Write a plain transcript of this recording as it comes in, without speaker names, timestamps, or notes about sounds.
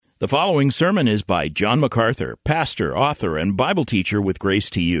The following sermon is by John MacArthur, pastor, author, and Bible teacher with Grace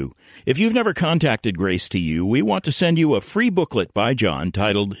to You. If you've never contacted Grace to You, we want to send you a free booklet by John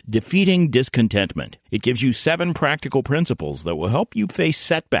titled Defeating Discontentment. It gives you 7 practical principles that will help you face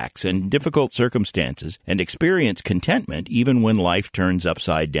setbacks and difficult circumstances and experience contentment even when life turns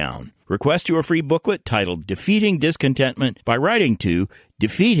upside down. Request your free booklet titled Defeating Discontentment by writing to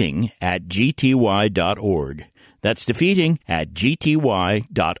defeating@gty.org. That's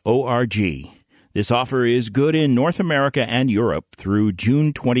defeating@gty.org. This offer is good in North America and Europe through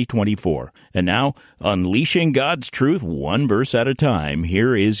June 2024. And now, unleashing God's truth one verse at a time,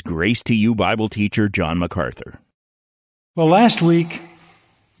 here is Grace to You Bible teacher John MacArthur. Well, last week,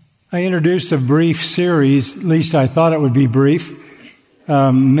 I introduced a brief series, at least I thought it would be brief,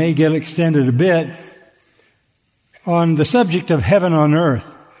 may get extended a bit, on the subject of heaven on earth.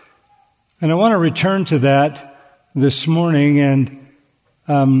 And I want to return to that this morning, and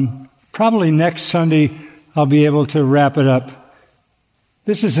probably next Sunday I'll be able to wrap it up.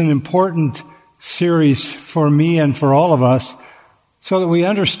 This is an important series for me and for all of us so that we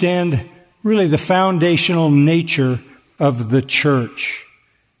understand really the foundational nature of the church.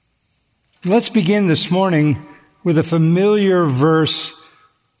 Let's begin this morning with a familiar verse.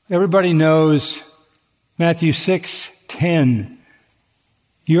 Everybody knows Matthew 6:10.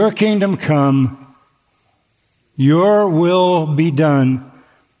 Your kingdom come, your will be done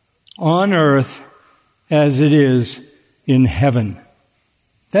on earth as it is in heaven.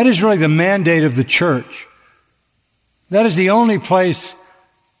 That is really the mandate of the church. That is the only place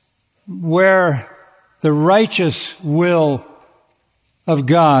where the righteous will of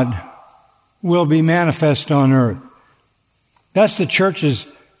God will be manifest on earth. That's the church's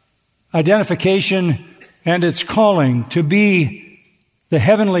identification and its calling to be the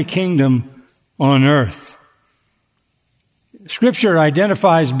heavenly kingdom on earth. Scripture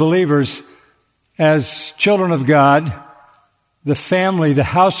identifies believers as children of God, the family, the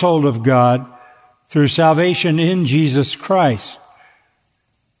household of God, through salvation in Jesus Christ.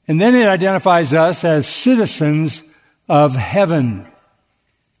 And then it identifies us as citizens of heaven,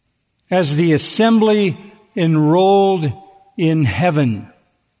 as the assembly enrolled in heaven.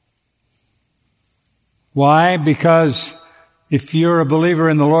 Why? Because if you're a believer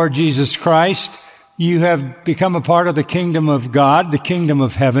in the Lord Jesus Christ, you have become a part of the kingdom of God, the kingdom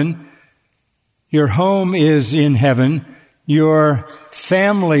of heaven. Your home is in heaven. Your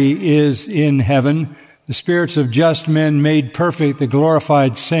family is in heaven. The spirits of just men made perfect, the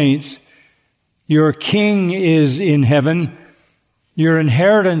glorified saints. Your king is in heaven. Your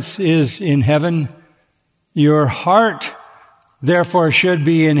inheritance is in heaven. Your heart, therefore, should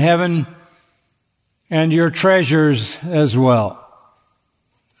be in heaven, and your treasures as well.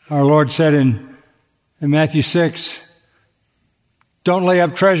 Our Lord said in Matthew 6, don't lay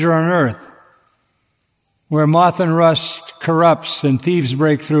up treasure on earth, where moth and rust corrupts and thieves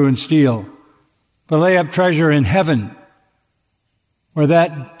break through and steal, but lay up treasure in heaven, where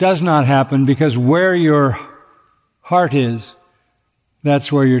that does not happen, because where your heart is,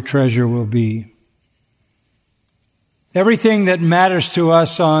 that's where your treasure will be. Everything that matters to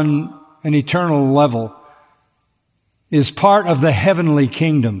us on an eternal level is part of the heavenly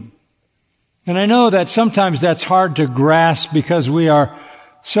kingdom. And I know that sometimes that's hard to grasp because we are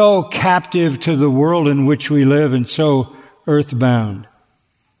so captive to the world in which we live and so earthbound.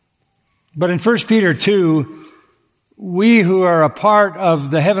 But in 1 Peter 2, we who are a part of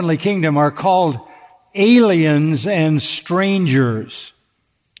the heavenly kingdom are called aliens and strangers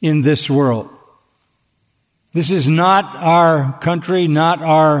in this world. This is not our country, not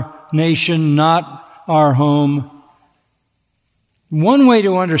our nation, not our home. One way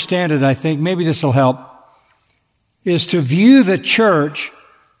to understand it, I think, maybe this will help, is to view the church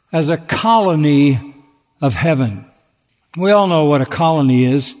as a colony of heaven. We all know what a colony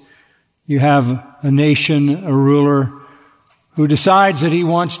is. You have a nation, a ruler, who decides that he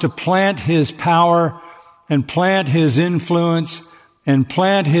wants to plant his power and plant his influence and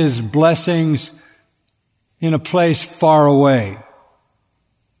plant his blessings in a place far away.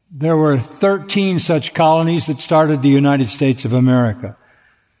 There were 13 such colonies that started the United States of America.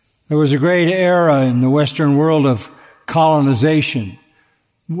 There was a great era in the Western world of colonization.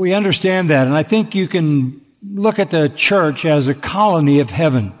 We understand that, and I think you can look at the church as a colony of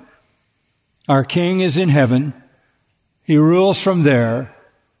heaven. Our King is in heaven. He rules from there.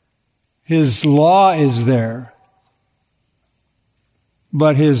 His law is there.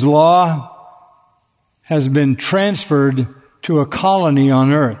 But His law has been transferred to a colony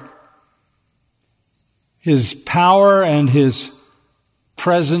on earth. His power and His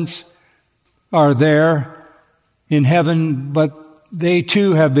presence are there in heaven, but they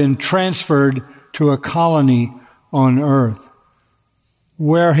too have been transferred to a colony on earth,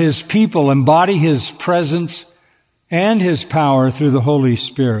 where His people embody His presence and His power through the Holy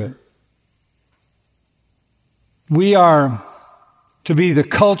Spirit. We are to be the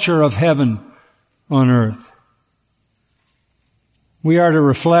culture of heaven on earth. We are to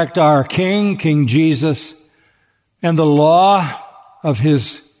reflect our King, King Jesus, and the law of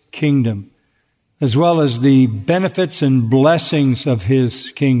His kingdom, as well as the benefits and blessings of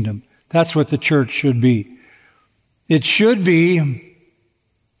His kingdom. That's what the church should be. It should be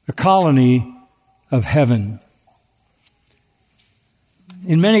a colony of heaven.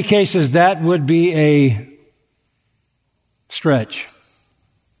 In many cases, that would be a stretch.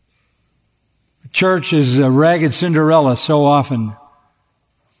 The church is a ragged Cinderella so often.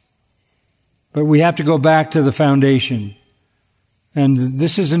 But we have to go back to the foundation. And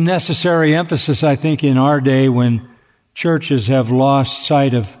this is a necessary emphasis, I think, in our day when churches have lost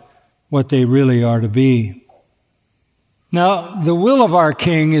sight of what they really are to be. Now, the will of our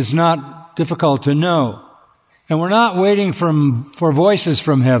King is not difficult to know. And we're not waiting for voices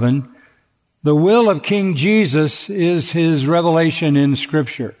from heaven. The will of King Jesus is His revelation in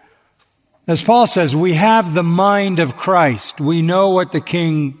Scripture. As Paul says, we have the mind of Christ. We know what the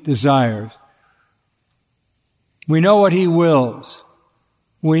King desires. We know what He wills.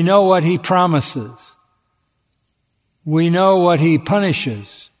 We know what He promises. We know what He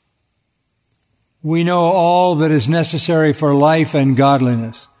punishes. We know all that is necessary for life and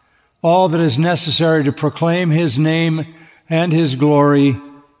godliness, all that is necessary to proclaim His name and His glory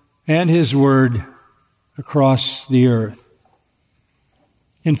and His word across the earth.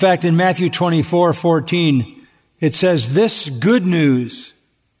 In fact, in Matthew 24:14, it says, "This good news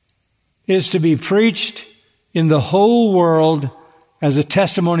is to be preached in the whole world as a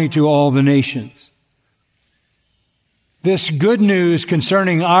testimony to all the nations." This good news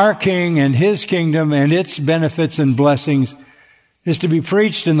concerning our King and His kingdom and its benefits and blessings is to be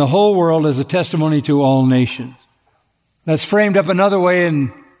preached in the whole world as a testimony to all nations. That's framed up another way in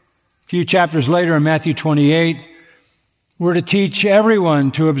a few chapters later in Matthew 28. We're to teach everyone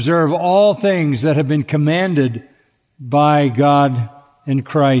to observe all things that have been commanded by God and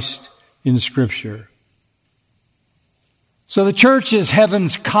Christ in Scripture. So the church is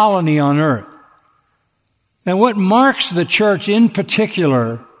heaven's colony on earth. And what marks the church in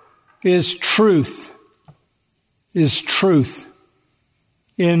particular is truth.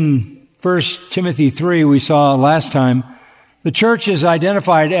 In 1 Timothy 3, we saw last time, the church is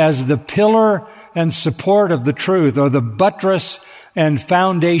identified as the pillar and support of the truth, or the buttress and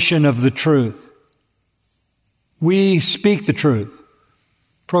foundation of the truth. We speak the truth,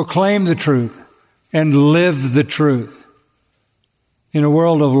 proclaim the truth, and live the truth in a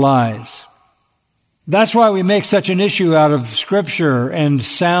world of lies. That's why we make such an issue out of Scripture and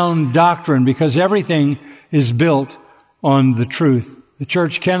sound doctrine, because everything is built on the truth. The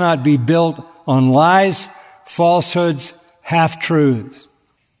church cannot be built on lies, falsehoods, half-truths.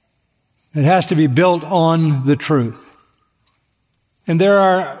 It has to be built on the truth. And there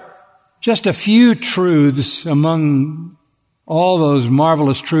are just a few truths among all those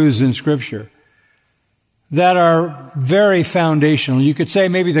marvelous truths in Scripture that are very foundational. You could say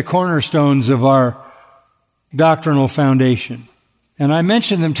maybe the cornerstones of our doctrinal foundation. And I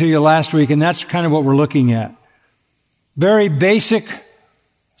mentioned them to you last week, and that's kind of what we're looking at. Very basic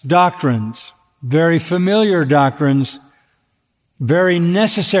doctrines, very familiar doctrines, very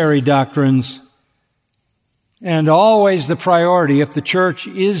necessary doctrines, and always the priority if the church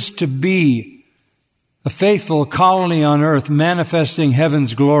is to be a faithful colony on earth manifesting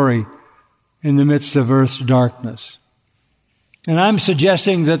heaven's glory in the midst of earth's darkness. And I'm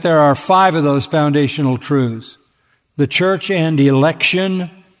suggesting that there are 5 of those foundational truths: the church and election,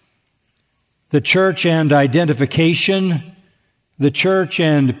 the church and identification, the church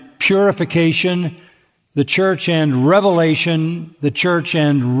and purification, the church and revelation, the church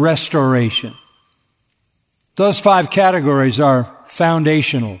and restoration. Those 5 categories are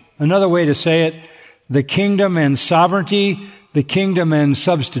foundational. Another way to say it, the kingdom and sovereignty, the kingdom and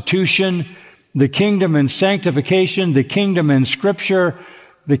substitution, the kingdom and sanctification, the kingdom and Scripture,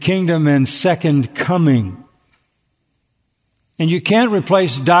 the kingdom and second coming. And you can't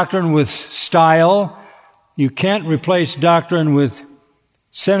replace doctrine with style. You can't replace doctrine with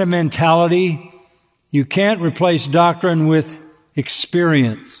sentimentality. You can't replace doctrine with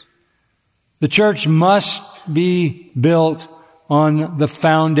experience. The church must be built on the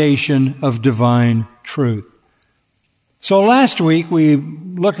foundation of divine truth. So last week we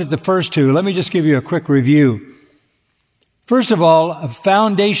looked at the first 2. Let me just give you a quick review. First of all, a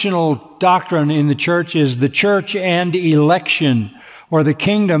foundational doctrine in the church is the church and election, or the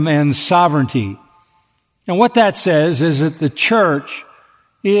kingdom and sovereignty. And what that says is that the church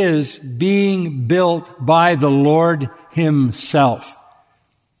is being built by the Lord Himself.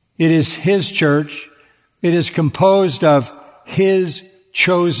 It is His church. It is composed of His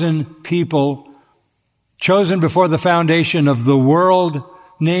chosen people, chosen before the foundation of the world,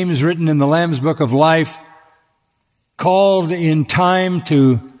 names written in the Lamb's Book of Life, called in time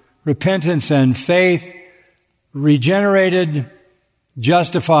to repentance and faith, regenerated,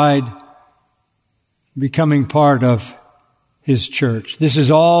 justified, becoming part of His church. This is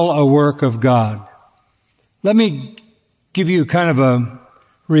all a work of God. Let me give you kind of a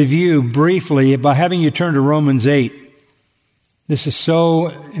review briefly by having you turn to Romans 8. This is so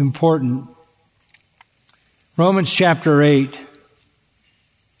important. Romans chapter 8.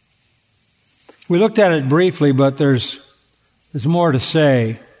 We looked at it briefly, but there's more to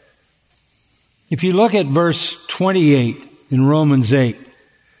say. If you look at verse 28 in Romans 8,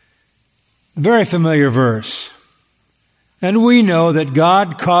 a very familiar verse. And we know that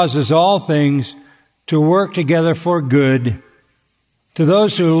God causes all things to work together for good to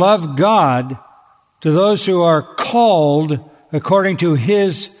those who love God, to those who are called according to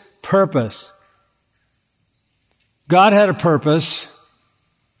His purpose. God had a purpose,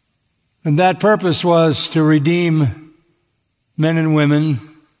 and that purpose was to redeem men and women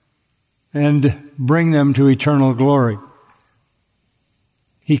and bring them to eternal glory.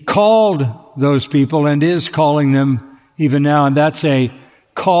 He called those people and is calling them even now, and that's a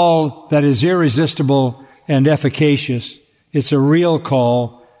call that is irresistible and efficacious. It's a real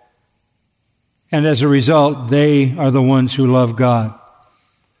call, and as a result, they are the ones who love God.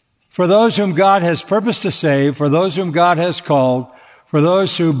 For those whom God has purposed to save, for those whom God has called, for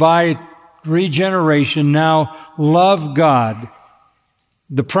those who by regeneration now love God,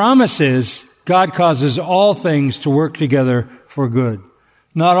 the promise is God causes all things to work together for good.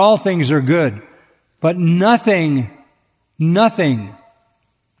 Not all things are good, but nothing, no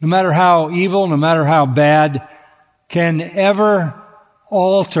matter how evil, no matter how bad, can ever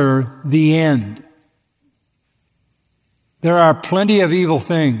alter the end. There are plenty of evil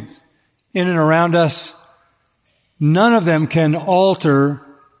things in and around us. None of them can alter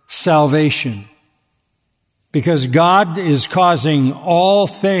salvation, because God is causing all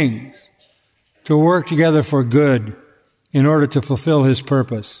things to work together for good in order to fulfill His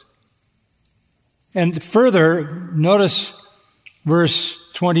purpose. And further, notice verse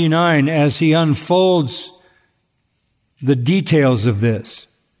 29 as he unfolds the details of this.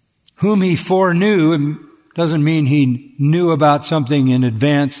 Whom He foreknew doesn't mean He knew about something in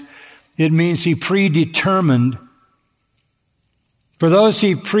advance. It means He predetermined. For those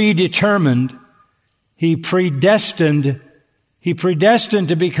He predetermined, He predestined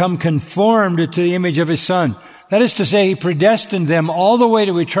to become conformed to the image of His Son. That is to say, He predestined them all the way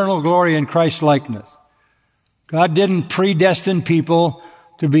to eternal glory in Christ likeness. God didn't predestine people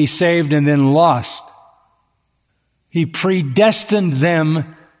to be saved and then lost. He predestined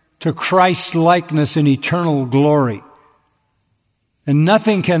them to Christ likeness in eternal glory. And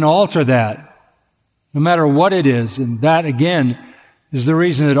nothing can alter that, no matter what it is. And that, again, is the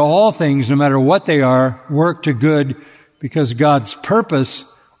reason that all things, no matter what they are, work to good, because God's purpose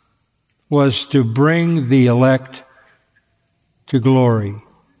was to bring the elect to glory.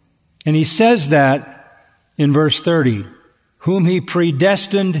 And He says that in verse 30. Whom He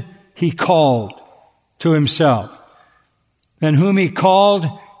predestined, He called to Himself. And whom He called,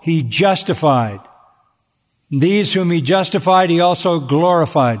 He justified. These whom He justified, He also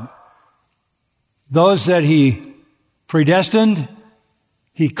glorified. Those that He predestined,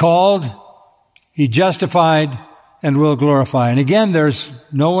 He called, He justified, and will glorify. And again, there's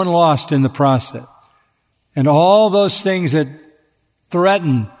no one lost in the process. And all those things that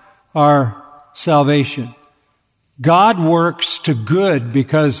threaten our salvation, God works to good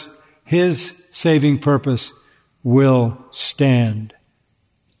because His saving purpose will stand.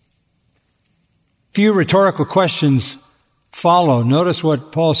 Few rhetorical questions follow. Notice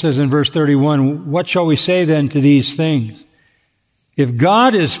what Paul says in verse 31. What shall we say then to these things? If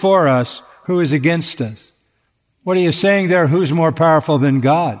God is for us, who is against us? What are you saying there? Who's more powerful than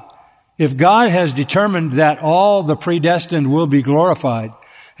God? If God has determined that all the predestined will be glorified,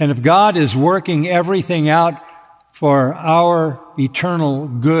 and if God is working everything out for our eternal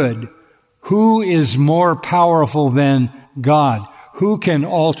good, who is more powerful than God? Who can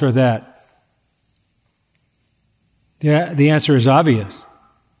alter that? The answer is obvious.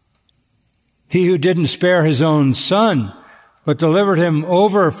 He who didn't spare His own Son, but delivered Him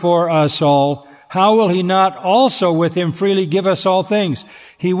over for us all, how will He not also with Him freely give us all things?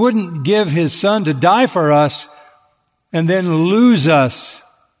 He wouldn't give His Son to die for us and then lose us,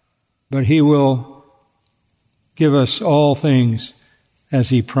 but He will give us all things as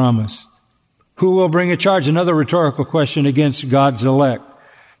He promised. Who will bring a charge? Another rhetorical question against God's elect.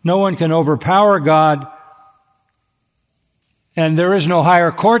 No one can overpower God, and there is no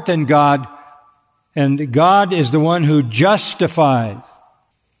higher court than God, and God is the one who justifies,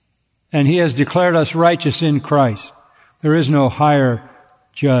 and He has declared us righteous in Christ. There is no higher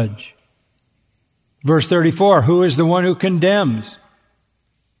judge. Verse 34, who is the one who condemns?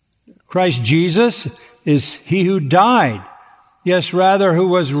 Christ Jesus is He who died. Yes, rather, who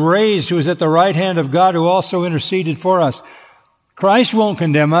was raised, who is at the right hand of God, who also interceded for us. Christ won't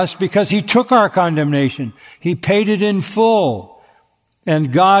condemn us because He took our condemnation. He paid it in full.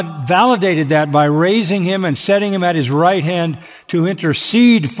 And God validated that by raising Him and setting Him at His right hand to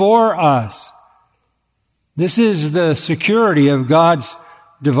intercede for us. This is the security of God's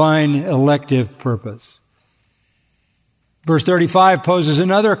divine elective purpose. Verse 35 poses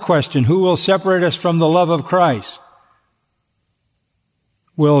another question. Who will separate us from the love of Christ?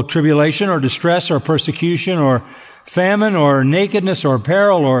 Will tribulation or distress or persecution or famine or nakedness or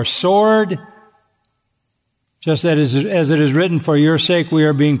peril or sword? Just as it is written, for your sake we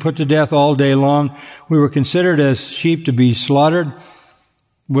are being put to death all day long. We were considered as sheep to be slaughtered.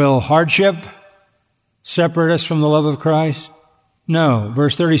 Will hardship separate us from the love of Christ? No.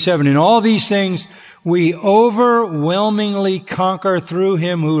 Verse 37, in all these things we overwhelmingly conquer through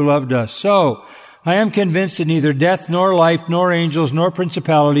Him who loved us. So, I am convinced that neither death, nor life, nor angels, nor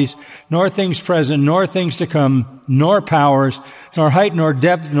principalities, nor things present, nor things to come, nor powers, nor height, nor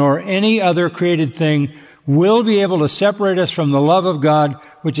depth, nor any other created thing will be able to separate us from the love of God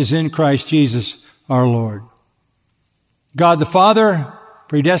which is in Christ Jesus our Lord. God the Father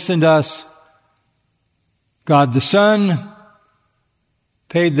predestined us. God the Son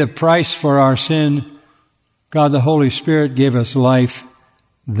paid the price for our sin. God the Holy Spirit gave us life.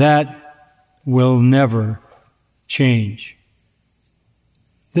 That will never change.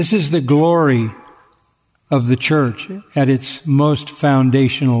 This is the glory of the church at its most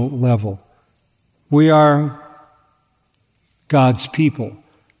foundational level. We are God's people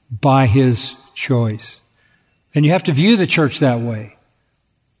by His choice. And you have to view the church that way.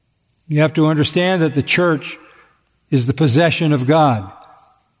 You have to understand that the church is the possession of God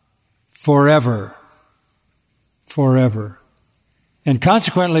forever. Forever. And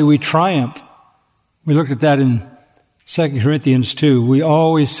consequently, we triumph. We looked at that in 2 Corinthians 2. We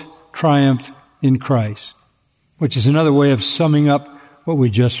always triumph in Christ, which is another way of summing up what we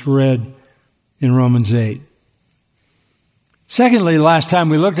just read in Romans 8. Secondly, last time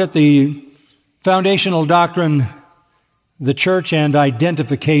we looked at the foundational doctrine, the church and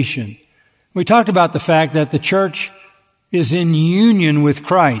identification. We talked about the fact that the church is in union with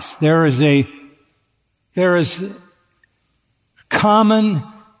Christ. There is common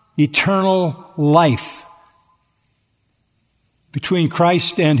eternal life between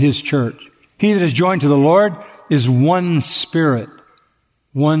Christ and His church. He that is joined to the Lord is one spirit.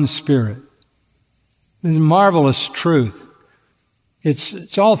 One spirit. It's a marvelous truth.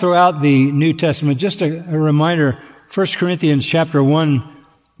 It's all throughout the New Testament. Just a reminder, 1 Corinthians chapter 1,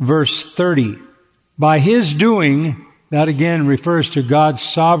 verse 30. By His doing, that again refers to God's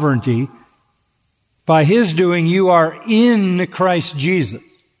sovereignty, by His doing you are in Christ Jesus.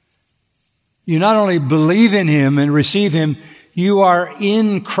 You not only believe in Him and receive Him, you are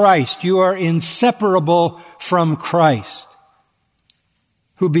in Christ. You are inseparable from Christ,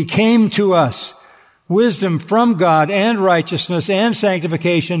 who became to us wisdom from God and righteousness and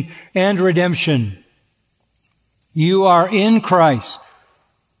sanctification and redemption. You are in Christ.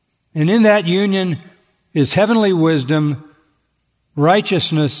 And in that union is heavenly wisdom,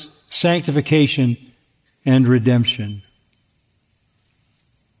 righteousness, sanctification, and redemption.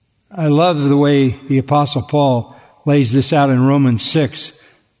 I love the way the Apostle Paul lays this out in Romans 6.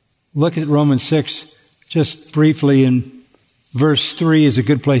 Look at Romans 6 just briefly, and verse 3 is a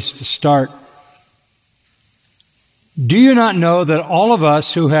good place to start. Do you not know that all of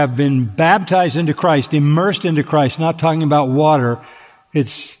us who have been baptized into Christ, immersed into Christ, not talking about water,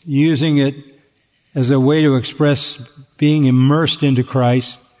 it's using it as a way to express being immersed into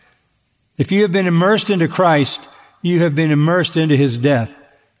Christ. If you have been immersed into Christ, you have been immersed into His death.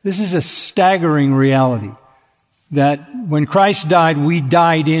 This is a staggering reality, that when Christ died, we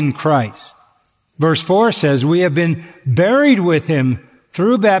died in Christ. Verse 4 says, we have been buried with Him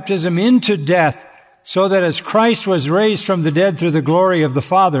through baptism into death, so that as Christ was raised from the dead through the glory of the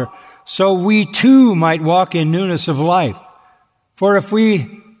Father, so we too might walk in newness of life. For if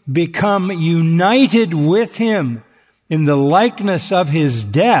we become united with Him in the likeness of His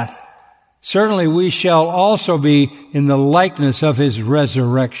death, certainly we shall also be in the likeness of his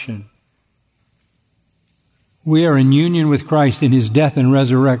resurrection. We are in union with Christ in his death and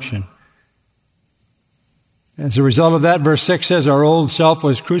resurrection. As a result of that, verse 6 says, our old self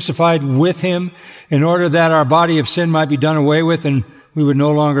was crucified with him in order that our body of sin might be done away with and we would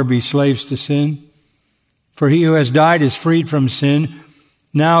no longer be slaves to sin. For he who has died is freed from sin.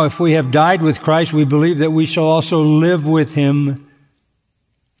 Now, if we have died with Christ, we believe that we shall also live with him.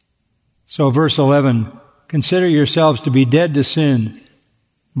 So verse 11, consider yourselves to be dead to sin,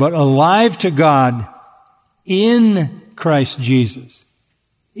 but alive to God in Christ Jesus.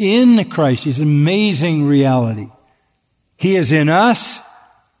 In Christ Jesus. Amazing reality. He is in us,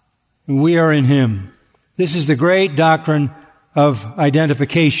 and we are in him. This is the great doctrine of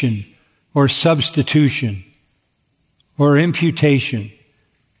identification or substitution or imputation.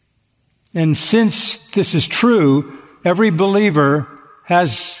 And since this is true, every believer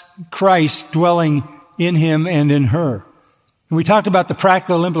has Christ dwelling in him and in her. And we talked about the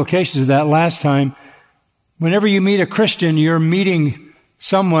practical implications of that last time. Whenever you meet a Christian, you're meeting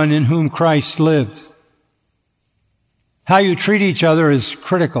someone in whom Christ lives. How you treat each other is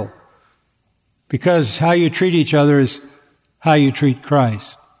critical, because how you treat each other is how you treat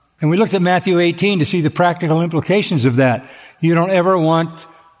Christ. And we looked at Matthew 18 to see the practical implications of that. You don't ever want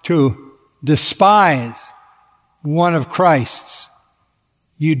to despise one of Christ's.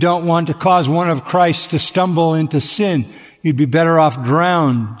 You don't want to cause one of Christ to stumble into sin. You'd be better off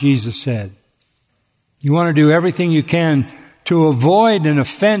drowned, Jesus said. You want to do everything you can to avoid an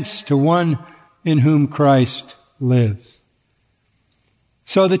offense to one in whom Christ lives.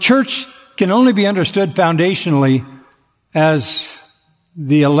 So the church can only be understood foundationally as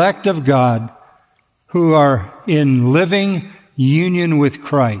the elect of God who are in living union with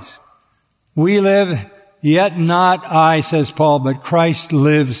Christ. We live, yet not I, says Paul, but Christ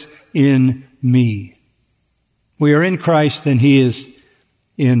lives in me. We are in Christ and he is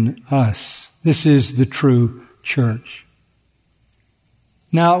in us. This is the true church.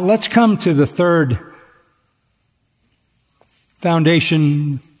 Now, let's come to the third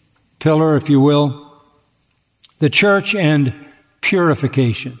foundation pillar, if you will, the church and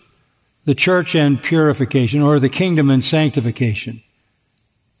purification. The church and purification, or the kingdom and sanctification.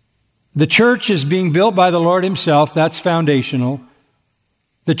 The church is being built by the Lord himself. That's foundational.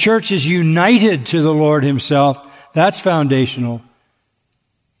 The church is united to the Lord himself. That's foundational.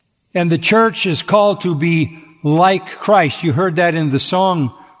 And the church is called to be like Christ. You heard that in the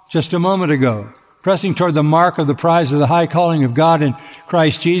song just a moment ago. Pressing toward the mark of the prize of the high calling of God in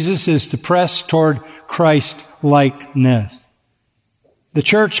Christ Jesus is to press toward Christ-likeness. The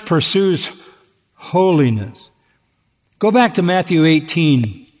church pursues holiness. Go back to Matthew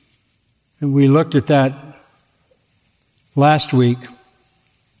 18. And we looked at that last week.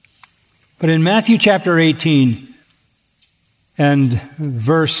 But in Matthew chapter 18 and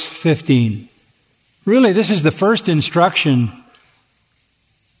verse 15, really this is the first instruction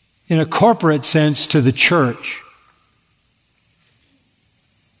in a corporate sense to the church.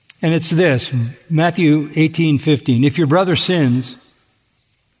 And it's this, Matthew 18:15. If your brother sins,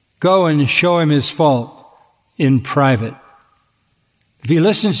 go and show him his fault in private. If he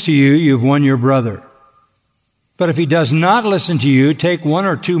listens to you, you've won your brother. But if he does not listen to you, take one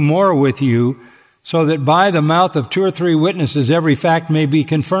or two more with you, so that by the mouth of two or three witnesses every fact may be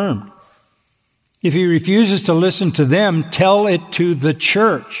confirmed. If he refuses to listen to them, tell it to the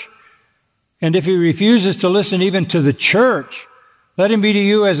church. And if he refuses to listen even to the church, let him be to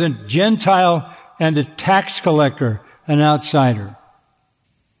you as a Gentile and a tax collector, an outsider.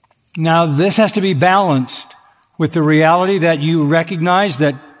 Now, this has to be balanced with the reality that you recognize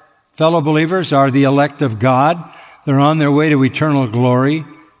that fellow believers are the elect of God. They're on their way to eternal glory.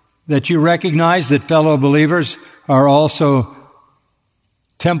 That you recognize that fellow believers are also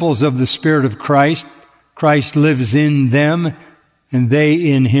temples of the Spirit of Christ. Christ lives in them and they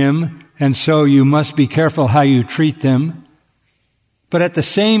in him. And so you must be careful how you treat them. But at the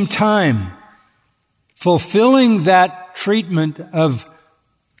same time, fulfilling that treatment of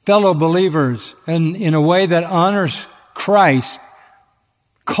fellow believers and in a way that honors Christ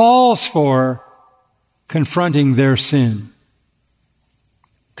calls for confronting their sin.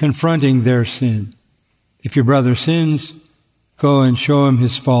 Confronting their sin. If your brother sins, go and show him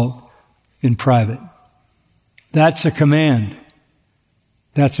his fault in private. That's a command.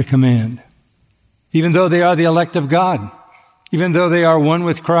 That's a command. Even though they are the elect of God, even though they are one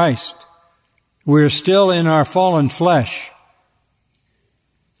with Christ, we're still in our fallen flesh.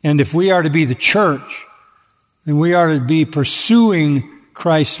 And if we are to be the church, then we are to be pursuing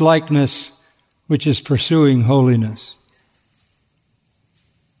Christ-likeness, which is pursuing holiness.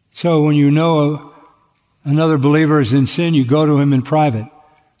 So when you know another believer is in sin, you go to him in private.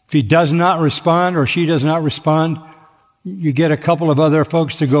 If he does not respond or she does not respond, you get a couple of other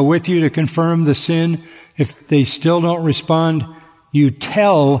folks to go with you to confirm the sin. If they still don't respond, you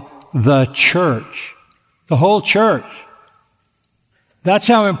tell the church, the whole church. That's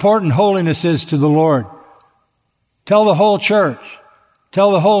how important holiness is to the Lord. Tell the whole church.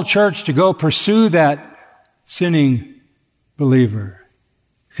 Tell the whole church to go pursue that sinning believer.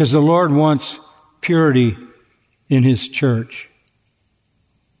 Because the Lord wants purity in His church.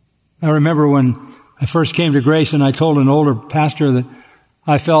 I remember when I first came to Grace and I told an older pastor that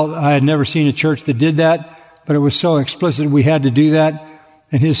I felt I had never seen a church that did that, but it was so explicit we had to do that.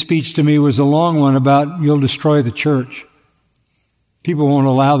 And his speech to me was a long one about, you'll destroy the church. People won't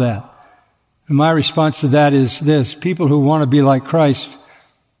allow that. And my response to that is this: people who want to be like Christ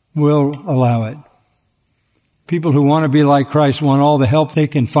will allow it. People who want to be like Christ want all the help they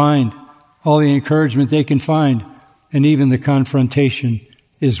can find, all the encouragement they can find, and even the confrontation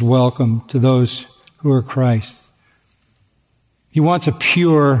is welcome to those who are Christ. He wants a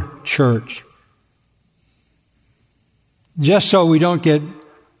pure church. Just so we don't get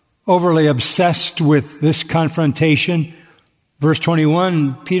overly obsessed with this confrontation, verse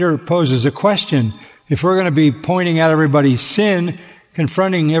 21, Peter poses a question. If we're going to be pointing out everybody's sin,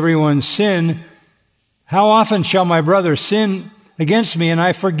 confronting everyone's sin, how often shall my brother sin against me and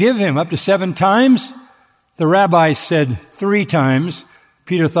I forgive him? Up to 7 times? The rabbis said 3 times.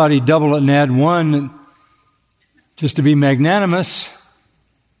 Peter thought he'd double it and add 1 just to be magnanimous.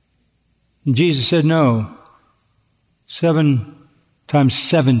 And Jesus said no. 7 times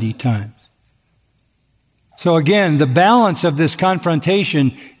 70 times. So again, the balance of this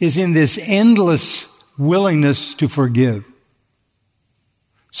confrontation is in this endless willingness to forgive.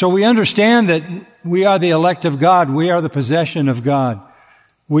 So we understand that we are the elect of God. We are the possession of God.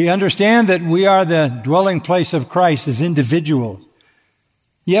 We understand that we are the dwelling place of Christ as individuals.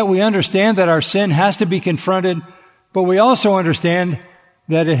 Yet we understand that our sin has to be confronted, but we also understand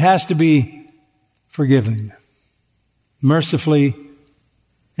that it has to be forgiven mercifully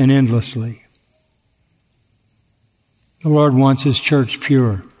and endlessly. The Lord wants His church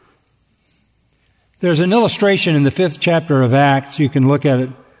pure. There's an illustration in the 5th chapter of Acts, you can look at it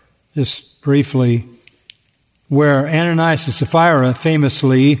just briefly, where Ananias and Sapphira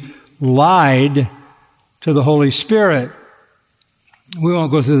famously lied to the Holy Spirit. We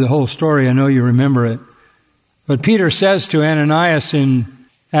won't go through the whole story, I know you remember it. But Peter says to Ananias in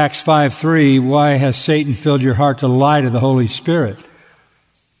Acts 5:3, why has Satan filled your heart to lie to the Holy Spirit?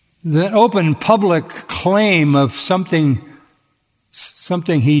 The open public claim of something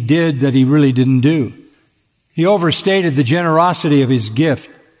he did that he really didn't do. He overstated the generosity of his gift,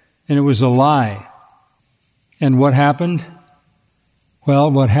 and it was a lie. And what happened? Well,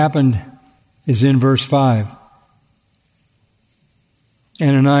 what happened is in verse 5.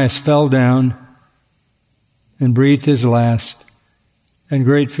 Ananias fell down and breathed his last, and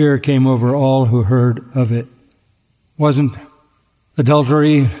great fear came over all who heard of it. It wasn't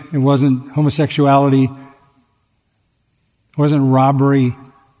adultery, it wasn't homosexuality, it wasn't robbery.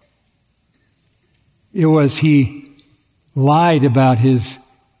 It was he lied about his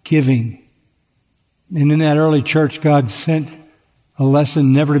giving. And in that early church, God sent a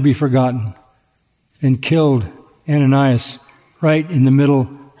lesson never to be forgotten and killed Ananias right in the middle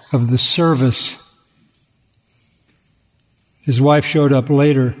of the service. His wife showed up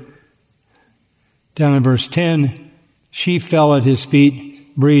later. Down in verse 10, she fell at his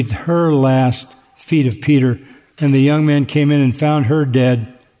feet, breathed her last, feet of Peter, and the young men came in and found her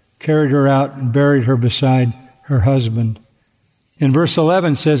dead, carried her out and buried her beside her husband. And verse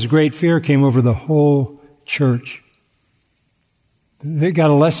 11 says, great fear came over the whole church. They got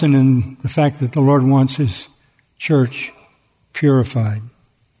a lesson in the fact that the Lord wants His church purified.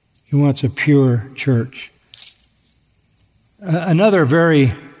 He wants a pure church. Another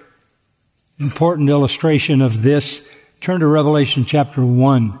very important illustration of this, turn to Revelation chapter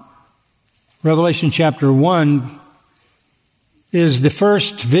 1. Revelation chapter 1 is the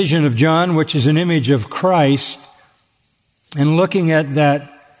first vision of John, which is an image of Christ. And looking at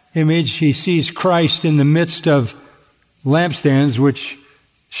that image, he sees Christ in the midst of lampstands, which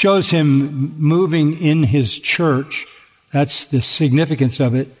shows Him moving in His church. That's the significance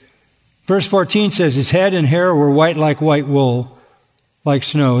of it. Verse 14 says, his head and hair were white like white wool, like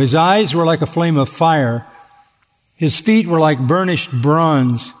snow. His eyes were like a flame of fire. His feet were like burnished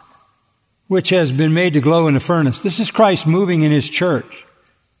bronze, which has been made to glow in a furnace. This is Christ moving in His church.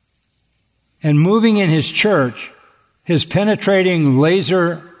 And moving in His church, His penetrating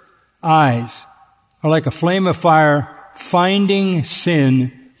laser eyes are like a flame of fire, finding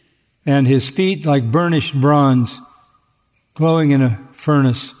sin and his feet like burnished bronze, glowing in a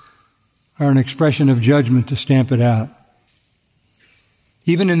furnace, are an expression of judgment to stamp it out.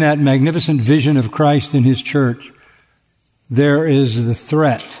 Even in that magnificent vision of Christ in his church, there is the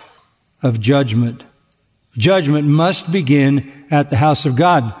threat of judgment. Judgment must begin at the house of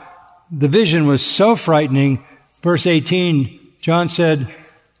God. The vision was so frightening. Verse 18,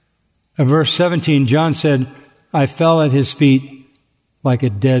 verse 17, John said, I fell at his feet like a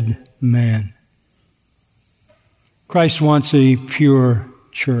dead man. Christ wants a pure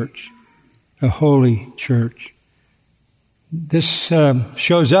church, a holy church. This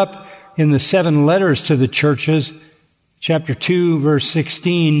shows up in the 7 letters to the churches. Chapter 2, verse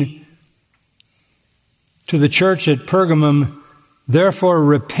 16, to the church at Pergamum, therefore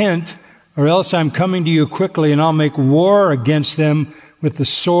repent, or else I'm coming to you quickly, and I'll make war against them with the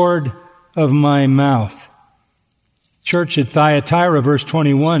sword of my mouth. Church at Thyatira, verse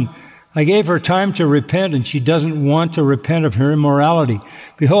 21, I gave her time to repent, and she doesn't want to repent of her immorality.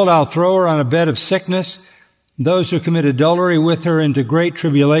 Behold, I'll throw her on a bed of sickness, those who commit adultery with her into great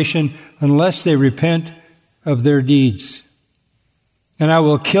tribulation, unless they repent of their deeds. And I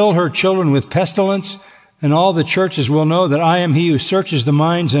will kill her children with pestilence, and all the churches will know that I am he who searches the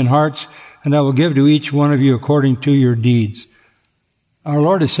minds and hearts, and I will give to each one of you according to your deeds. Our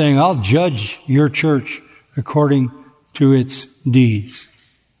Lord is saying, I'll judge your church according to its deeds.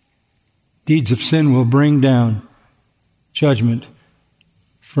 Deeds of sin will bring down judgment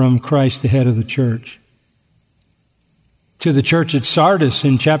from Christ, the head of the church. To the church at Sardis,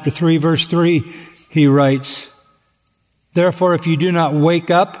 in chapter 3, verse 3, he writes, therefore, if you do not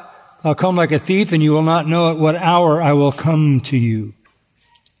wake up, I'll come like a thief, and you will not know at what hour I will come to you.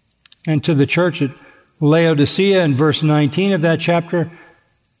 And to the church at Laodicea, in verse 19 of that chapter,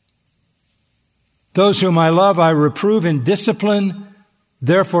 those whom I love I reprove in discipline,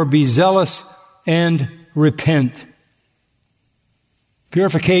 therefore be zealous and repent.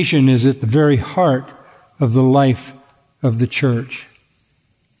 Purification is at the very heart of the life of the church.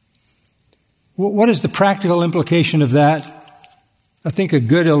 What is the practical implication of that? I think a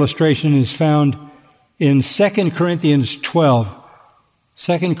good illustration is found in 2 Corinthians 12.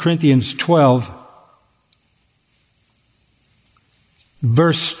 2 Corinthians 12,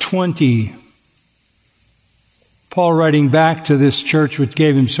 verse 20. Paul writing back to this church which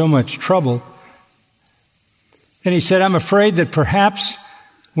gave him so much trouble. And he said, I'm afraid that perhaps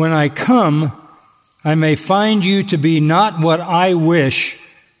when I come, I may find you to be not what I wish,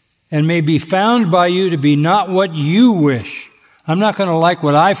 and may be found by you to be not what you wish. I'm not going to like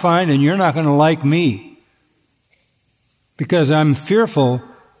what I find, and you're not going to like me. Because I'm fearful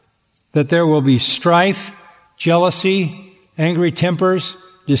that there will be strife, jealousy, angry tempers,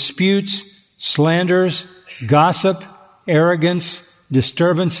 disputes, slanders, gossip, arrogance,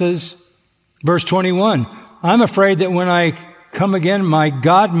 disturbances. Verse 21, I'm afraid that when I come again, my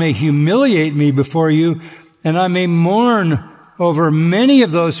God may humiliate me before you, and I may mourn over many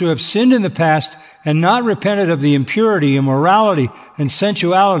of those who have sinned in the past and not repented of the impurity, immorality, and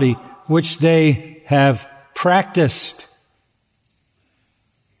sensuality which they have practiced.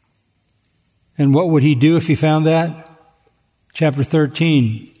 And what would he do if he found that? Chapter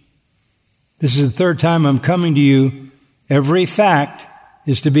 13. This is the third time I'm coming to you. Every fact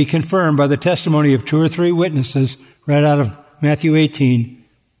is to be confirmed by the testimony of 2 or 3 witnesses, right out of Matthew 18.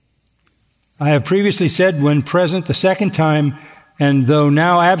 I have previously said when present the second time, and though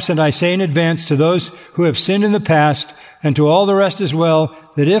now absent, I say in advance to those who have sinned in the past, and to all the rest as well,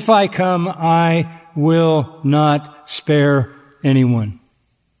 that if I come, I will not spare anyone.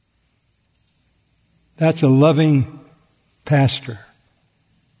 That's a loving pastor.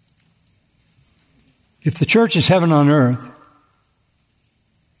 If the church is heaven on earth,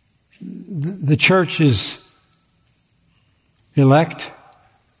 the church is elect,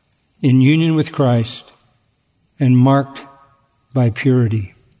 in union with Christ, and marked by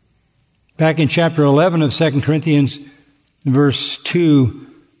purity. Back in chapter 11 of 2 Corinthians, verse 2,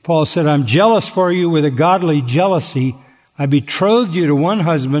 Paul said, I'm jealous for you with a godly jealousy. I betrothed you to one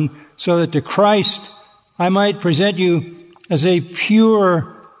husband, so that to Christ I might present you as a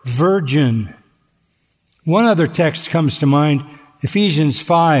pure virgin. One other text comes to mind, Ephesians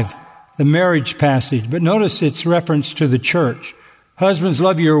 5, the marriage passage. But notice its reference to the church. Husbands,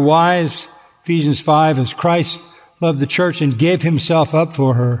 love your wives, Ephesians 5, as Christ loved the church and gave himself up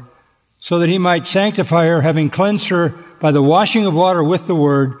for her, so that he might sanctify her, having cleansed her by the washing of water with the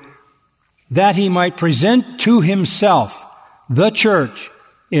word, that he might present to himself the church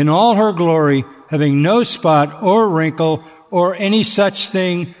in all her glory, having no spot or wrinkle or any such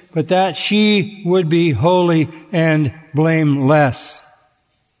thing, but that she would be holy and blameless.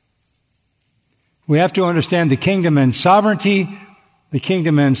 We have to understand the kingdom and sovereignty, the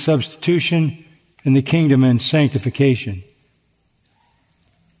kingdom and substitution, and the kingdom and sanctification.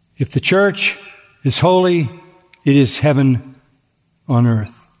 If the church is holy, it is heaven on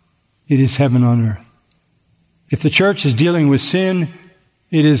earth. It is heaven on earth. If the church is dealing with sin,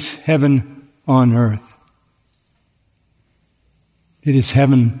 it is heaven on earth. It is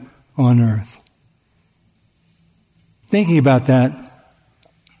heaven on earth. Thinking about that,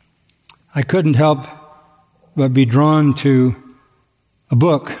 I couldn't help but be drawn to a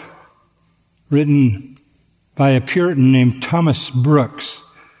book written by a Puritan named Thomas Brooks,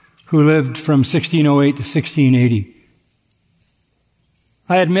 who lived from 1608 to 1680.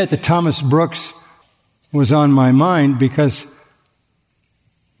 I admit that Thomas Brooks was on my mind because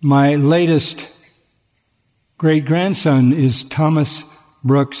my latest great-grandson is Thomas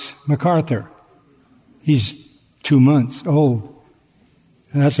Brooks MacArthur. He's 2 months old.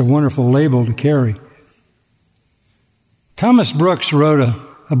 And that's a wonderful label to carry. Thomas Brooks wrote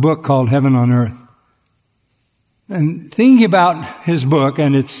a book called Heaven on Earth. And thinking about his book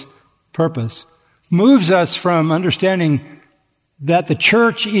and its purpose moves us from understanding that the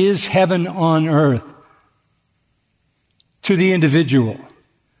church is heaven on earth to the individual.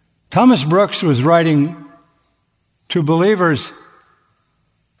 Thomas Brooks was writing to believers,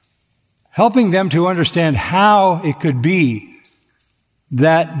 helping them to understand how it could be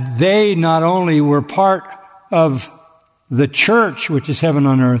that they not only were part of the church, which is heaven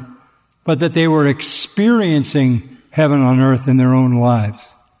on earth, but that they were experiencing heaven on earth in their own lives.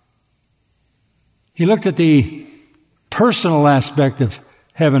 He looked at the personal aspect of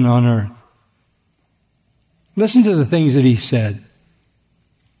heaven on earth. Listen to the things that he said.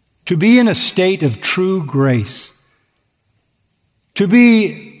 To be in a state of true grace. To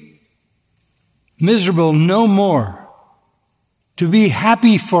be miserable no more. To be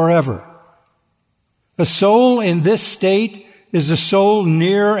happy forever. A soul in this state is a soul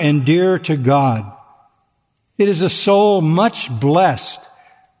near and dear to God. It is a soul much blessed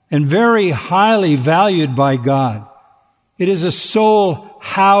and very highly valued by God. It is a soul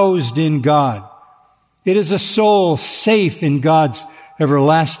housed in God. It is a soul safe in God's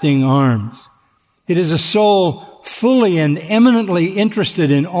everlasting arms. It is a soul fully and eminently interested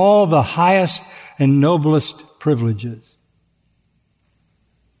in all the highest and noblest privileges.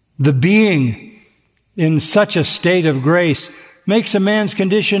 The being in such a state of grace makes a man's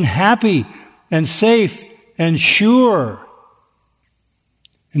condition happy and safe and sure.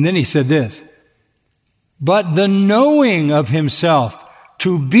 And then he said this, but the knowing of himself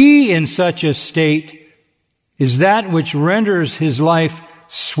to be in such a state is that which renders his life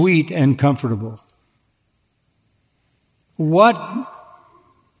sweet and comfortable. What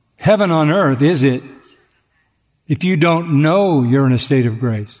heaven on earth is it if you don't know you're in a state of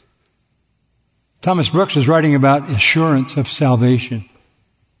grace? Thomas Brooks is writing about assurance of salvation.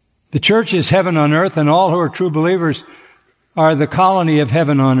 The church is heaven on earth, and all who are true believers are the colony of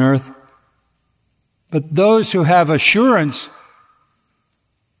heaven on earth. But those who have assurance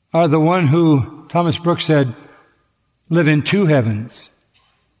are the one who, Thomas Brooks said, live in two heavens.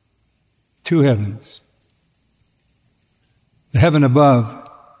 Two heavens. The heaven above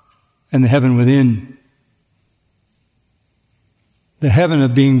and the heaven within. The heaven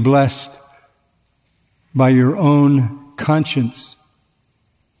of being blessed by your own conscience.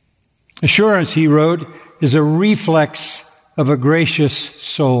 Assurance, he wrote, is a reflex of a gracious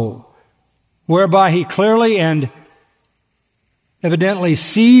soul, whereby he clearly and evidently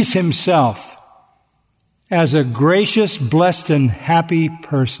sees himself as a gracious, blessed, and happy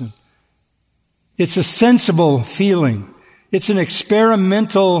person. It's a sensible feeling. It's an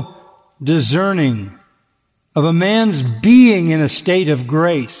experimental discerning of a man's being in a state of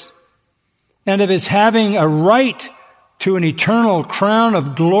grace and of his having a right to an eternal crown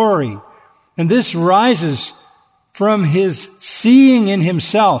of glory. And this rises from his seeing in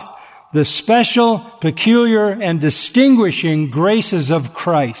himself the special, peculiar, and distinguishing graces of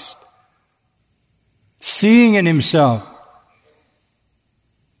Christ. Seeing in himself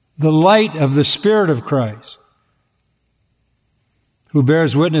the light of the Spirit of Christ, who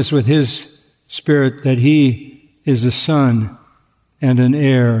bears witness with his Spirit that he is a son and an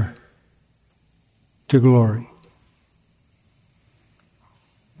heir to glory.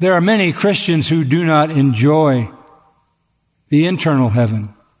 There are many Christians who do not enjoy the internal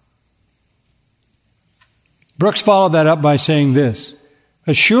heaven. Brooks followed that up by saying this: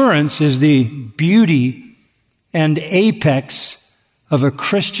 assurance is the beauty and apex of a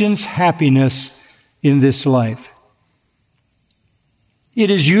Christian's happiness in this life. It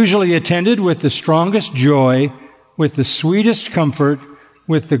is usually attended with the strongest joy, with the sweetest comfort,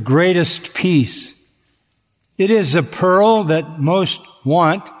 with the greatest peace. It is a pearl that most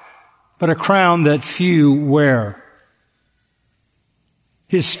want, but a crown that few wear.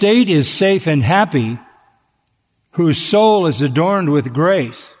 His state is safe and happy, whose soul is adorned with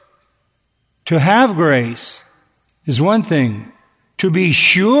grace. To have grace is one thing. To be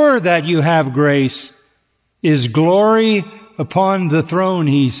sure that you have grace is glory upon the throne,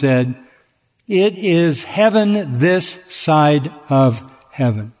 he said. It is heaven this side of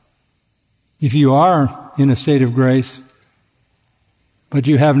heaven. If you are in a state of grace, but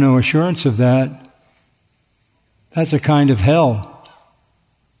you have no assurance of that, that's a kind of hell.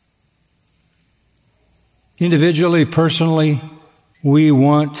 Individually, personally, we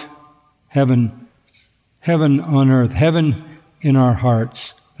want heaven. Heaven on earth. Heaven in our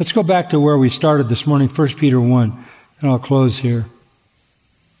hearts. Let's go back to where we started this morning, 1 Peter 1, and I'll close here.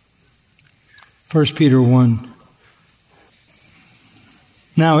 1 Peter 1.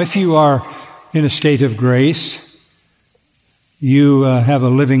 Now, if you are in a state of grace, you have a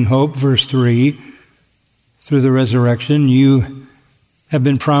living hope, verse 3, through the resurrection. You have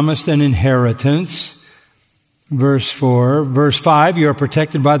been promised an inheritance, verse 4. Verse 5, you are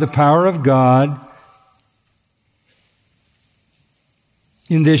protected by the power of God.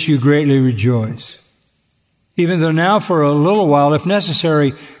 In this you greatly rejoice. Even though now for a little while, if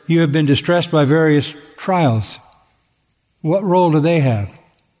necessary, you have been distressed by various trials. What role do they have?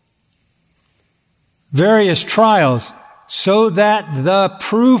 Various trials, so that the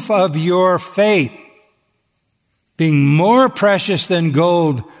proof of your faith, being more precious than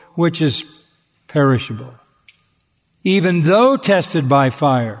gold, which is perishable, even though tested by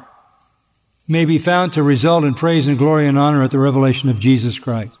fire, may be found to result in praise and glory and honor at the revelation of Jesus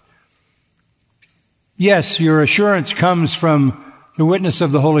Christ. Yes, your assurance comes from the witness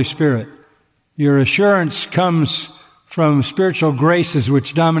of the Holy Spirit. Your assurance comes from spiritual graces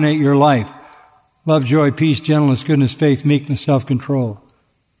which dominate your life. Love, joy, peace, gentleness, goodness, faith, meekness, self-control.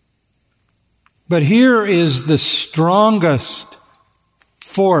 But here is the strongest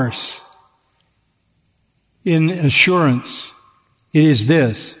force in assurance. It is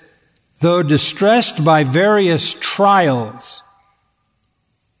this: though distressed by various trials,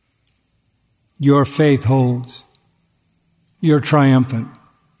 your faith holds. You're triumphant.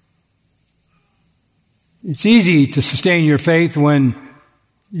 It's easy to sustain your faith when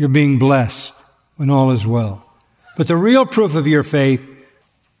you're being blessed, when all is well. But the real proof of your faith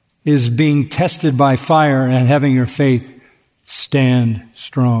is being tested by fire and having your faith stand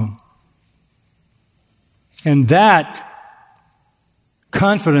strong. And that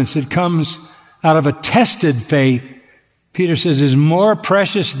confidence that comes out of a tested faith, Peter says, is more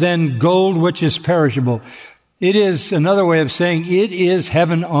precious than gold which is perishable. It is another way of saying it is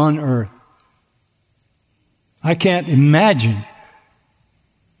heaven on earth. I can't imagine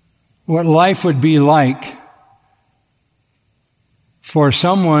what life would be like for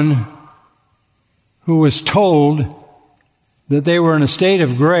someone who was told that they were in a state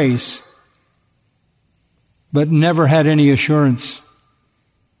of grace but never had any assurance.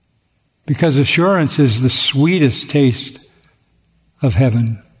 Because assurance is the sweetest taste of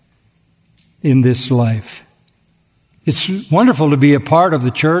heaven in this life. It's wonderful to be a part of the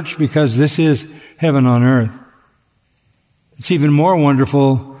church because this is heaven on earth. It's even more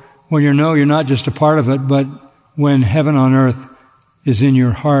wonderful when you know you're not just a part of it, but when heaven on earth is in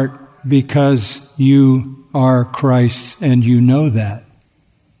your heart because you are Christ's and you know that.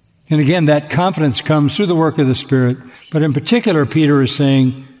 And again, that confidence comes through the work of the Spirit, but in particular, Peter is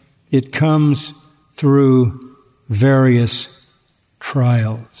saying it comes through various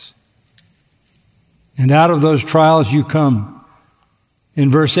trials. And out of those trials you come. In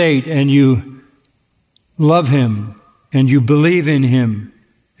verse 8, and you love Him, and you believe in Him,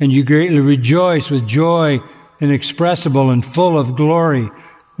 and you greatly rejoice with joy inexpressible and full of glory.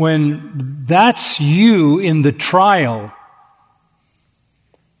 When that's you in the trial,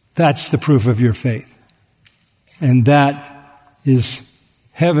 that's the proof of your faith. And that is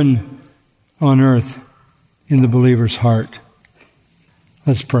heaven on earth in the believer's heart.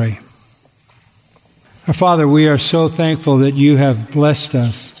 Let's pray. Our Father, we are so thankful that you have blessed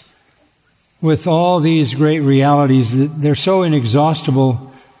us with all these great realities. They're so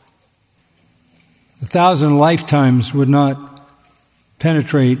inexhaustible. 1,000 lifetimes would not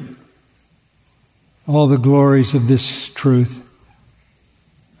penetrate all the glories of this truth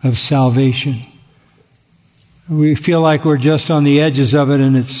of salvation. We feel like we're just on the edges of it,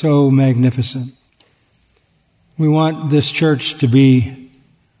 and it's so magnificent. We want this church to be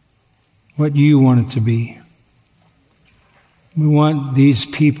what you want it to be. We want these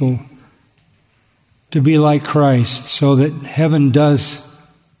people to be like Christ so that heaven does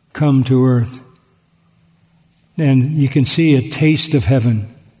come to earth. And you can see a taste of heaven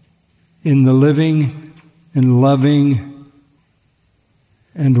in the living and loving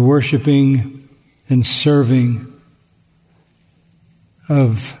and worshiping and serving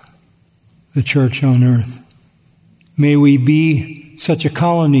of the church on earth. May we be such a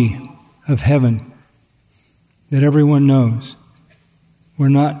colony of heaven that everyone knows we're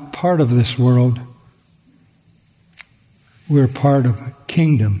not part of this world. We're part of a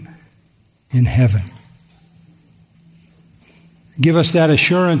kingdom in heaven. Give us that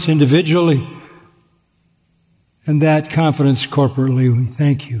assurance individually and that confidence corporately. We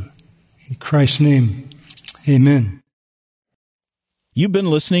thank you. In Christ's name, amen. You've been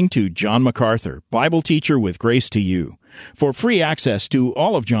listening to John MacArthur, Bible teacher with Grace to You. For free access to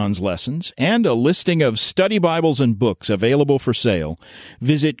all of John's lessons and a listing of study Bibles and books available for sale,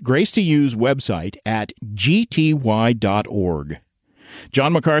 visit Grace to You's website at gty.org.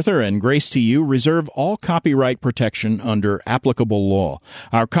 John MacArthur and Grace to You reserve all copyright protection under applicable law.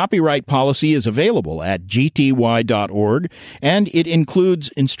 Our copyright policy is available at gty.org, and it includes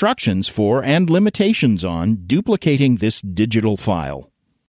instructions for and limitations on duplicating this digital file.